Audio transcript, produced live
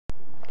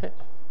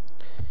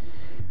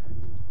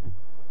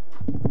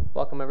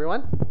Welcome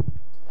everyone.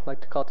 I'd like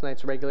to call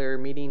tonight's regular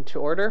meeting to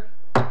order.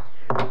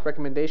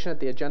 Recommendation that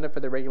the agenda for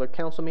the regular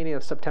council meeting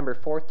of September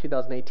 4th,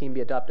 2018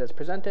 be adopted as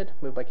presented.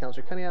 Moved by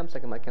Councillor Cunningham,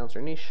 second by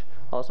Councillor Niche.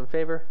 All those in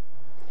favor?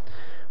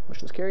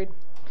 Motion is carried.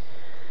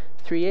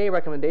 3A,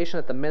 recommendation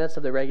that the minutes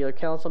of the regular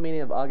council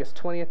meeting of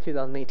August 20th,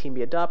 2018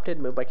 be adopted.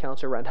 Moved by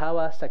Councillor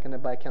Randhawa,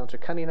 seconded by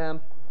Councillor Cunningham.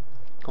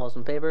 All those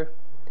in favor?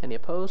 Any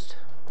opposed?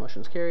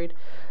 Motion is carried.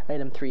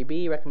 Item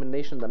 3B,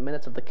 recommendation that the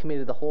minutes of the committee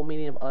of the whole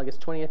meeting of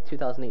August 20th,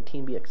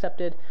 2018 be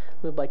accepted.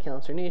 Moved by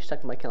Councillor Niche,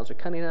 second by Councillor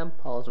Cunningham.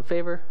 All those in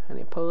favor?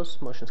 Any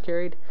opposed? Motion is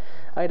carried.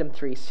 Item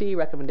 3C,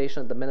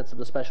 recommendation that the minutes of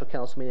the special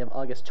council meeting of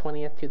August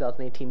 20th,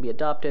 2018 be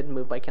adopted.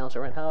 Moved by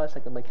Councillor Randhawa,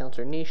 second by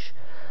Councillor Niche.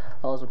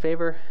 All those in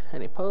favor?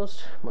 Any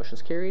opposed? Motion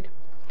is carried.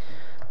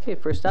 Okay,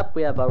 first up,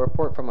 we have a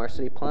report from our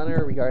city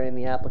planner regarding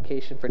the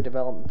application for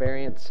development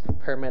variance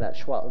permit at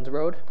Schwatlands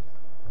Road.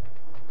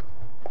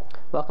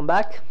 Welcome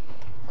back.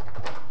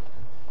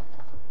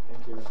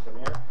 Thank you, Mr.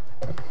 Mayor.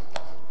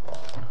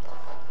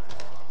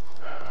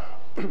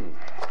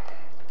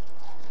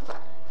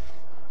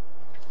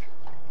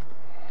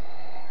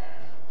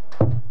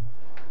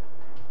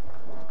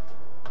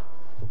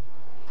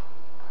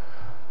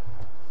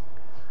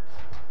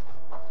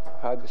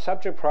 The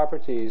subject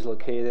property is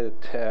located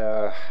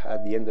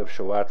at the end of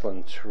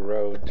Schwatlands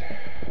Road,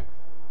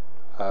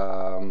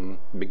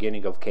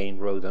 beginning of Kane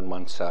Road on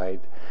one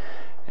side,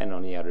 and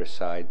on the other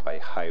side by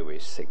Highway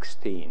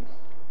 16.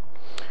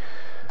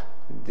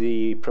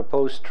 The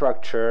proposed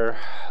structure,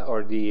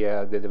 or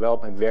the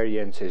development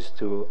variance, is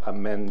to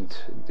amend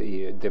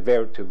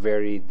to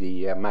vary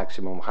the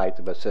maximum height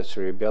of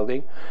accessory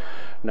building.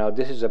 Now,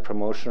 this is a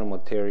promotional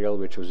material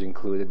which was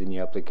included in the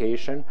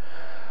application.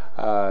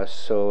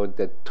 So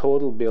the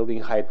total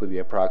building height would be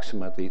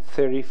approximately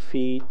 30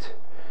 feet.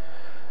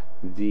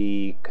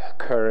 The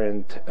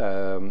current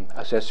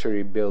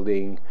accessory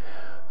building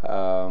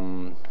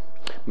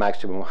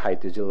maximum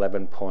height is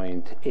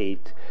 11.8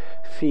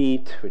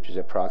 feet, which is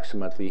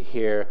approximately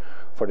here,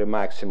 for the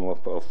maximum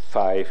of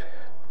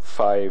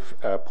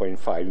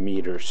 5.5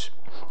 meters,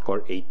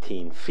 or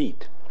 18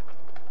 feet.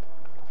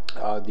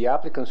 The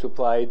applicant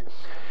supplied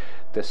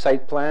the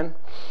site plan.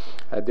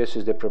 This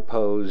is the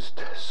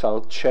proposed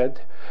salt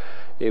shed.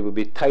 It will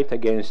be tight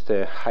against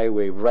the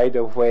highway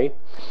right-of-way.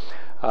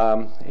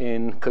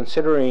 In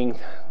considering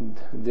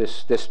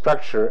this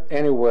structure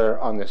anywhere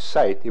on the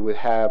site, it would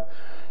have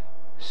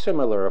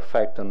similar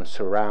effect on the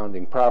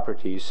surrounding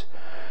properties.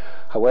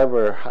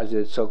 However, as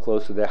it's so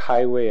close to the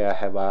highway, I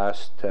have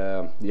asked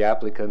the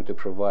applicant to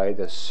provide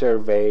a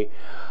survey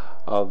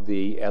of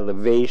the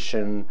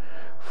elevation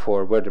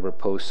for where the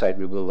proposed site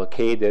will be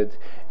located,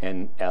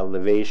 and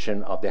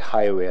elevation of the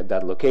highway at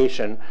that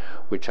location,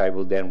 which I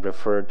will then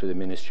refer to the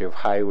Ministry of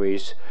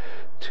Highways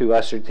to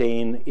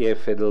ascertain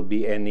if it'll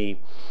be any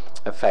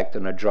effect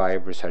on the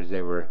drivers as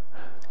they were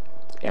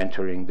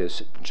entering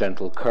this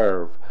gentle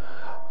curve.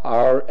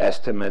 Our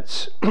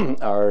estimates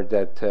are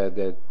that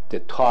the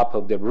top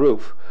of the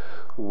roof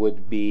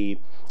would be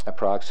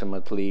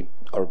approximately,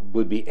 or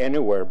would be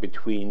anywhere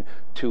between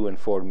 2 and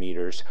 4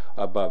 meters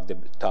above the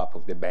top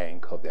of the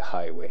bank of the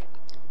highway.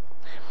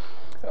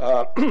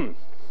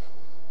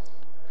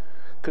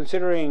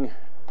 Considering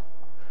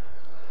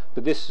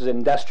that this is an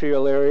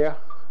industrial area,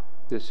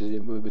 this is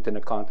within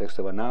the context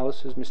of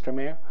analysis, Mr.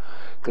 Mayor.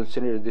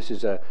 Consider this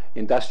is an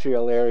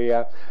industrial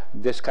area.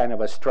 This kind of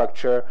a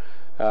structure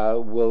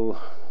will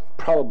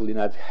probably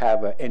not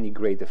have any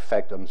great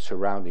effect on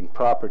surrounding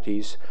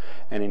properties,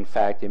 and in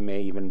fact it may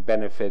even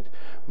benefit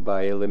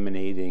by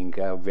eliminating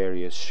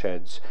various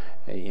sheds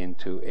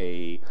into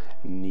a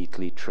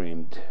neatly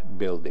trimmed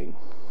building.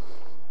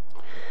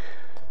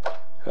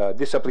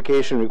 This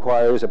application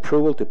requires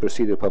approval to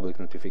proceed with public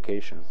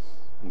notification.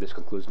 And this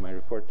concludes my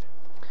report.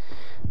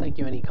 Thank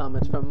you. Any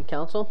comments from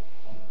council?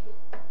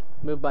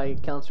 Moved by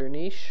Councillor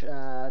Niche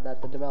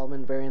that the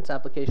development variance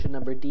application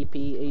number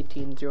DP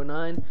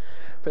 1809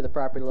 for the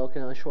property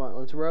located on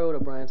Schwatlands Road,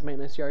 O'Brien's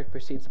Maintenance Yard,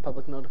 proceeds to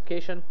public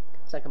notification.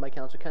 Second by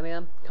Councillor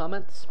Cunningham.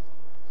 Comments?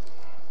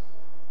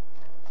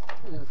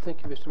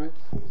 Thank you, Mr. Mayor.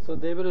 So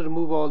they will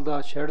remove all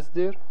the sheds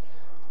there?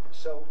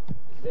 So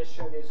this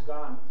shed is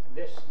gone.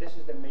 This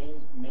is the main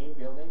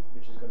building,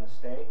 which is going to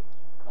stay.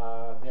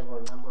 There were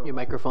a number of... Your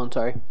microphone,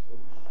 sorry.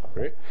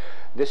 Right.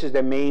 This is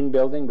the main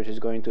building, which is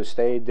going to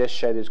stay. This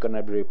shed is going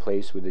to be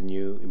replaced with a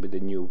new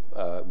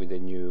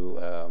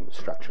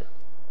structure.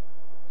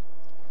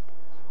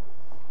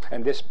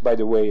 And this, by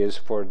the way, is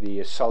for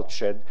the salt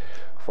shed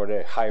for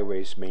the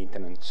highways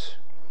maintenance.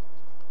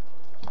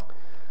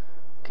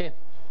 Okay.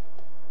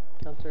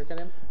 Councillor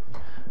Cunningham.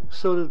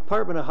 So the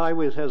Department of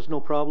Highways has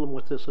no problem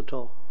with this at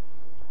all?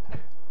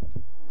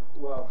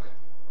 Well,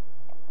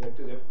 they're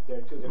two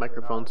different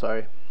Microphone,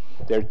 sorry.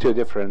 There are two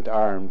different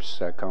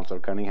arms, Councillor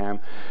Cunningham.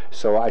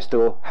 So I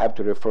still have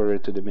to refer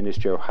it to the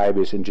Ministry of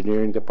Highways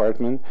Engineering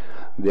Department.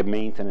 The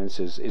maintenance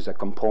is a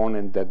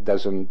component that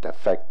doesn't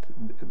affect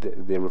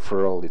the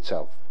referral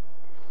itself.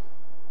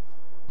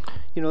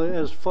 You know,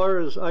 as far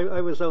as,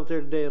 I was out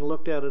there today and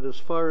looked at it, as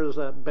far as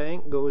that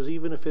bank goes,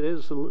 even if it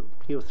is,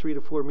 3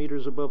 to 4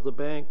 meters above the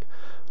bank,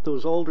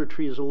 those alder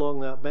trees along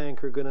that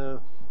bank are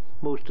gonna,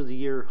 most of the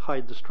year,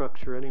 hide the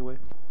structure anyway.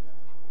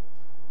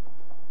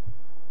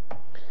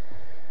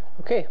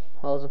 Okay,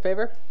 all those in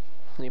favor?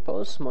 Any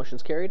opposed?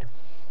 Motion's carried.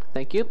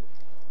 Thank you.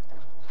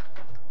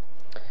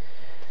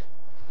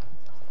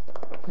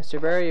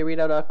 Mr. Barry, you read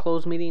out a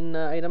closed meeting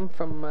item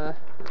from our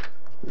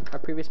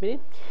previous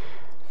meeting?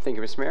 Thank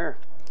you, Mr. Mayor.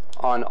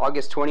 On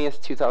August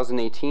 20th,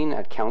 2018,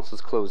 at Council's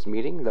closed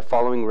meeting, the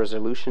following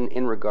resolution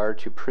in regard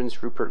to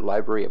Prince Rupert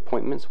Library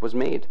appointments was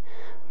made.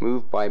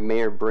 Moved by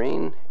Mayor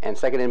Brain and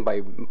seconded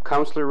by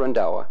Councillor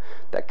Randhawa,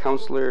 that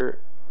Council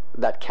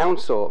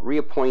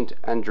reappoint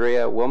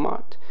Andrea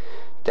Wilmot,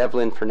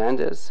 Devlin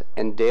Fernandez,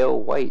 and Dale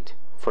White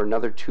for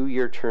another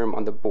 2-year term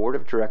on the Board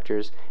of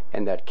Directors,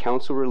 and that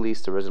Council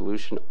release the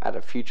resolution at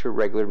a future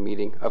regular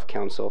meeting of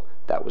Council.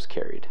 That was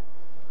carried.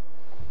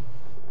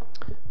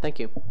 Thank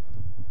you.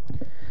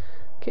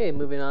 Okay,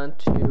 moving on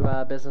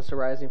to business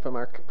arising from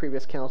our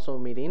previous council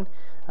meeting.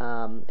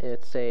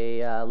 It's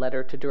a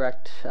letter to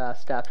direct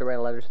staff to write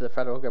a letter to the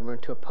federal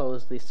government to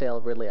oppose the sale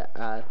of Ridley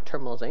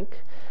Terminals Inc.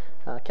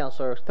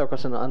 Councillor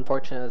Thorkelson,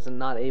 unfortunately, is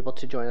not able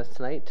to join us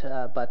tonight,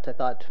 but I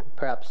thought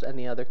perhaps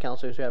any other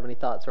councillors who have any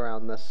thoughts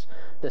around this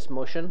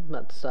motion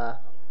that's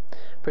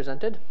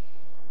presented.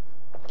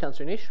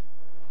 Councillor Nish.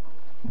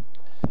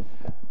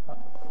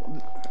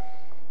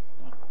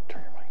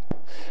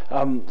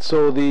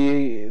 So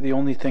the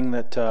only thing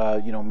that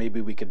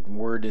maybe we could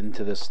word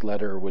into this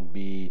letter would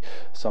be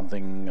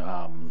something,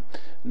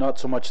 not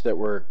so much that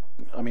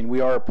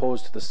we are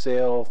opposed to the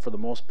sale for the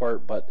most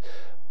part, but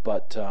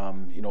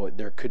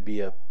there could be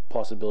a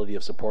possibility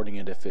of supporting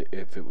it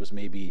if it was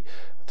maybe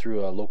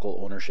through a local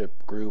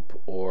ownership group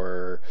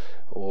or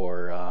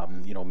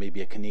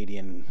maybe a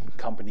Canadian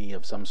company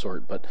of some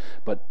sort, but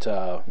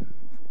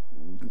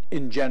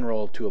in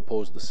general to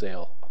oppose the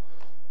sale.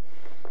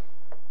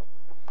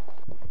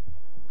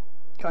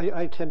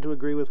 I tend to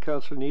agree with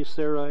Councillor Neese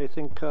there. I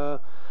think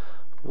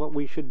what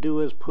we should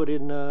do is put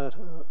in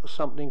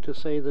something to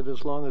say that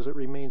as long as it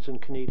remains in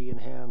Canadian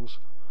hands.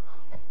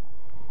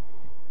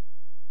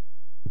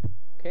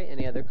 Okay,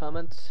 any other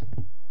comments?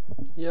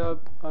 Yeah,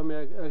 I may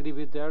agree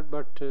with that,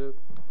 but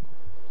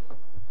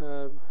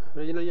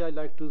originally I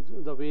like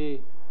the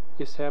way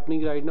it's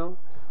happening right now.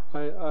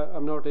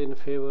 I'm not in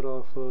favor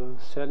of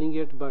selling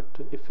it, but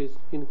if it's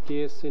in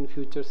case in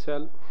future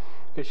sell,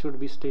 it should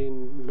be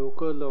staying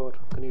local or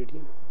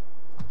Canadian.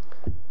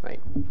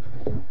 Right.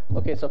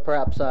 Okay, so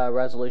perhaps a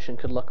resolution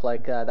could look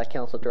like that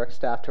council directs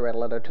staff to write a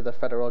letter to the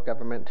federal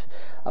government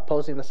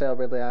opposing the sale of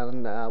Ridley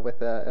Island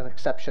with an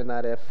exception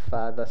that if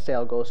the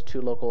sale goes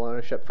to local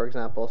ownership, for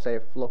example, say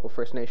if local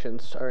First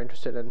Nations are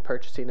interested in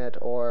purchasing it,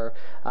 or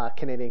a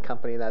Canadian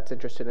company that's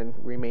interested in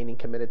remaining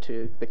committed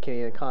to the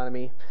Canadian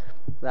economy,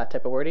 that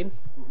type of wording.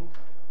 Mm-hmm.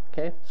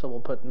 Okay, so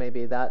we'll put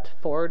maybe that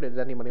forward. Does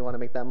anybody want to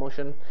make that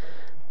motion?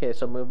 Okay,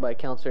 so moved by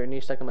Councillor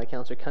Nish, second by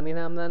Councillor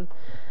Cunningham then.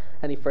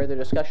 Any further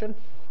discussion?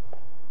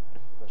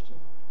 Question.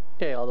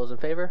 Okay, all those in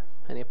favor?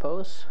 Any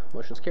opposed?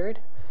 Motion's carried.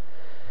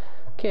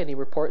 Okay, any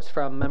reports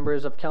from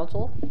members of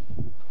council?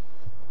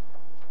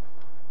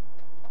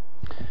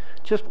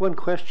 Just one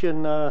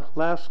question.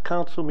 Last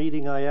council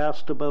meeting I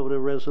asked about a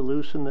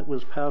resolution that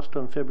was passed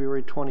on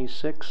February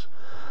 26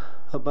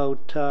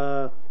 about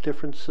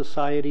different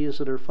societies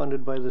that are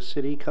funded by the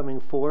city coming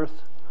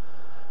forth,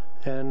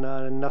 and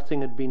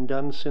nothing had been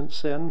done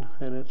since then,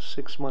 and it's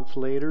 6 months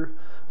later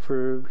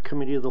for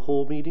committee of the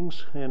whole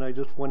meetings, and I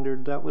just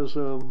wondered, that was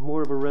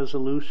more of a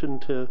resolution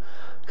to,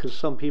 because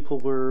some people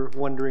were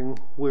wondering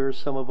where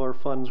some of our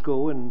funds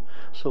go, and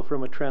so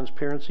from a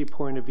transparency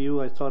point of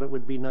view, I thought it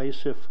would be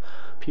nice if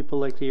people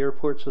like the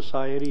Airport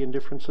Society and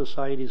different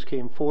societies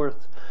came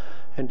forth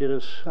and did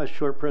a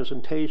short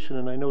presentation,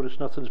 and I noticed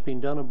nothing's been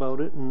done about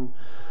it, and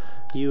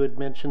you had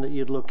mentioned that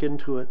you'd look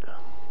into it.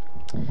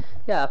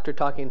 Yeah, after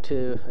talking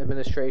to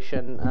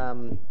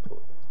administration,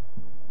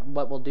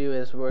 what we'll do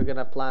is we're going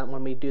to plan,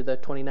 when we do the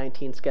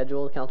 2019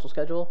 schedule, council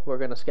schedule, we're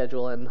going to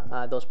schedule in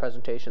those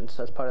presentations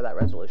as part of that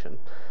resolution,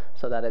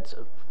 so that it's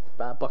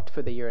booked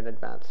for the year in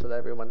advance, so that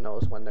everyone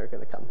knows when they're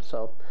going to come.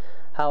 So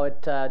how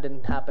it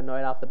didn't happen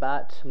right off the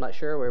bat, I'm not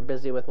sure. We're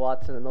busy with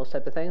Watson and those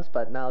type of things,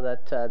 but now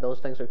that those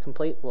things are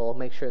complete, we'll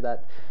make sure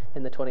that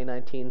in the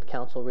 2019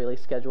 council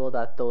release schedule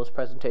that those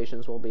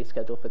presentations will be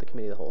scheduled for the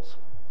committee of the wholes.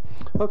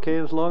 Okay,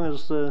 as long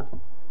as the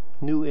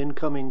new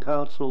incoming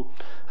council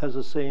has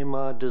the same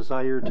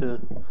desire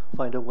to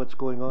find out what's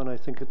going on, I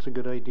think it's a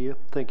good idea.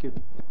 Thank you.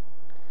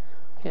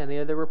 Okay, any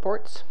other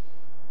reports?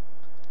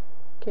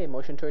 Okay,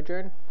 motion to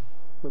adjourn.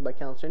 Moved by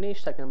Councillor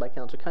Nish, seconded by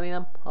Councillor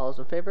Cunningham. All those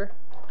in favor?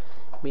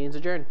 Meeting's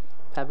adjourned.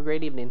 Have a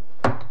great evening.